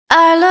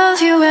I love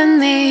you and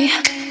me,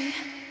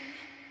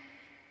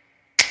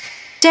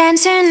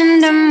 dancing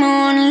in the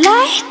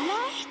moonlight.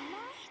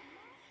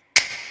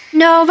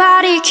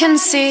 Nobody can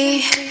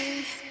see.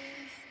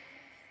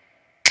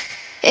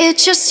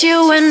 It's just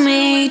you and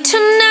me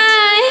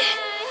tonight.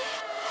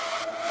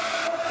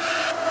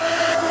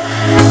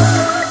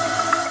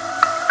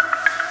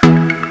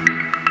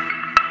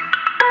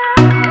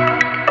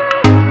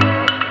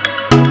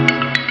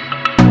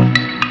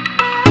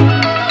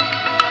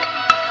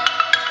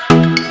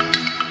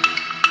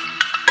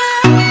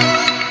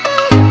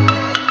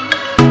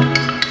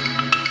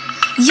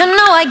 You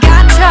know I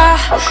gotcha,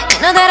 you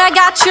know that I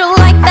got you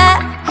like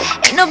that.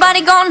 Ain't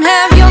nobody gonna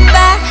have your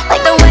back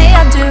like the way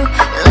I do.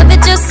 Love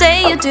it, just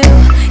say you do.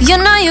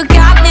 You know you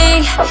got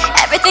me.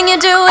 Everything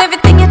you do,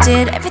 everything you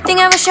did,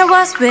 everything I wish I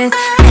was with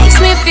makes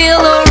me feel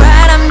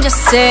alright, I'm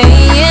just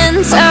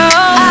saying. So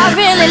I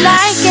really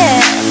like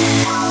it.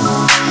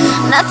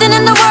 Nothing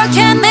in the world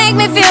can make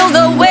me feel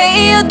the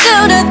way you do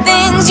the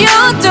things you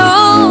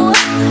do.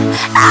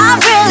 I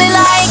really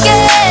like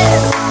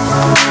it.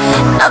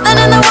 Nothing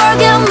in the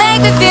world can make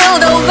me feel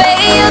the way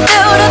you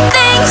do the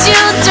things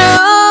you do.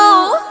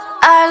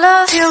 I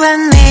love you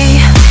and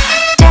me,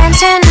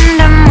 dancing in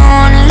the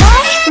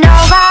moonlight.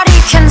 Nobody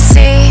can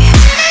see.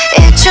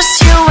 It's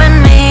just you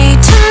and me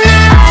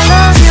tonight. I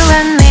love you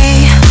and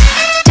me,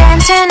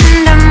 dancing in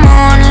the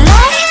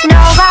moonlight.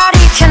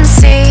 Nobody can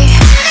see.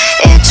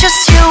 It's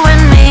just you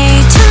and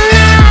me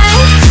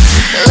tonight.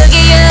 Look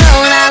at you,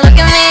 now look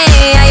at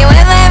me. Are you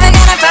ever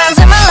gonna find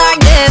someone like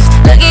this?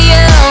 Look at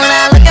you,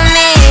 now look at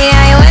me.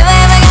 Are you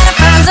ever gonna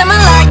find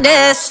someone like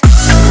this?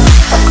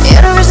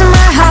 You're the reason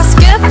my heart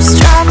skips,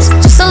 drops.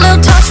 Just a little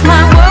touch,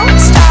 my world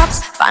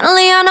stops.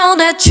 Finally I know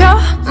that you're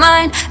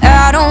mine.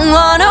 I don't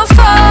wanna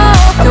fall,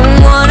 don't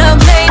wanna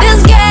play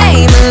this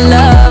game of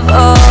love.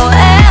 Oh,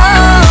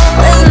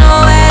 there's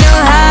nowhere to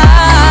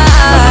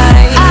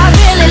hide. I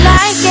really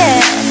like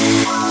it.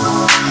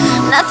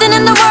 Nothing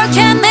in the world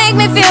can make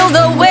me feel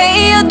the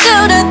way you do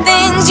the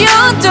things you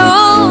do.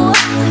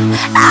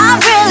 I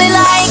really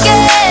like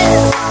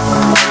it.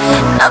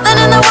 Nothing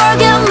in the world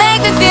can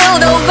make me feel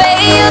the way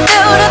you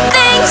do the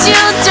things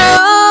you do.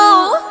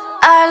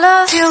 I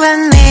love you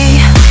and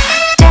me,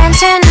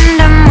 dancing in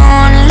the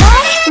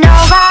moonlight.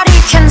 Nobody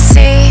can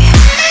see.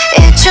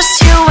 It's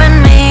just you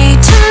and me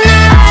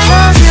tonight. I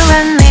love you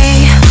and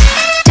me,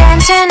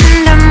 dancing in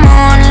the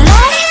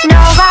moonlight.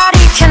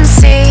 Nobody can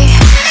see.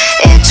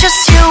 It's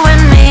just you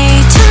and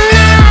me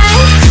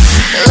tonight.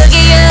 Look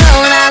at you,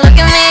 now look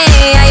at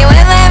me. Are you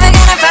ever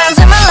gonna find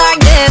someone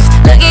like this?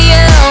 Look at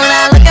you,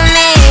 now look at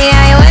me.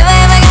 Are you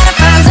ever gonna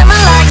find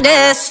someone like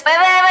this?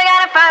 Ever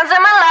gonna find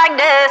someone like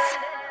this?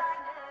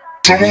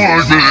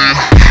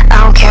 I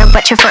don't care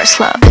about your first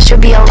love, this should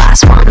be your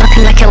last one.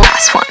 Nothing like your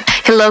last one.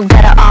 You look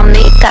better on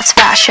me, that's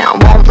fashion.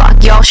 Won't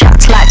block your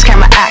shots, lights,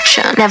 camera,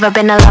 action. Never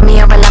been a love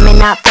me or a love me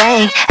not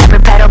thing. Every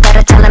pedal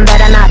better tell him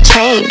better not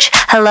change.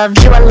 I love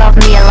you, I love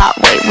me a lot.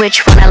 Wait,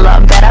 which one I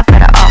love better?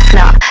 Better off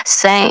not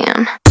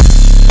saying.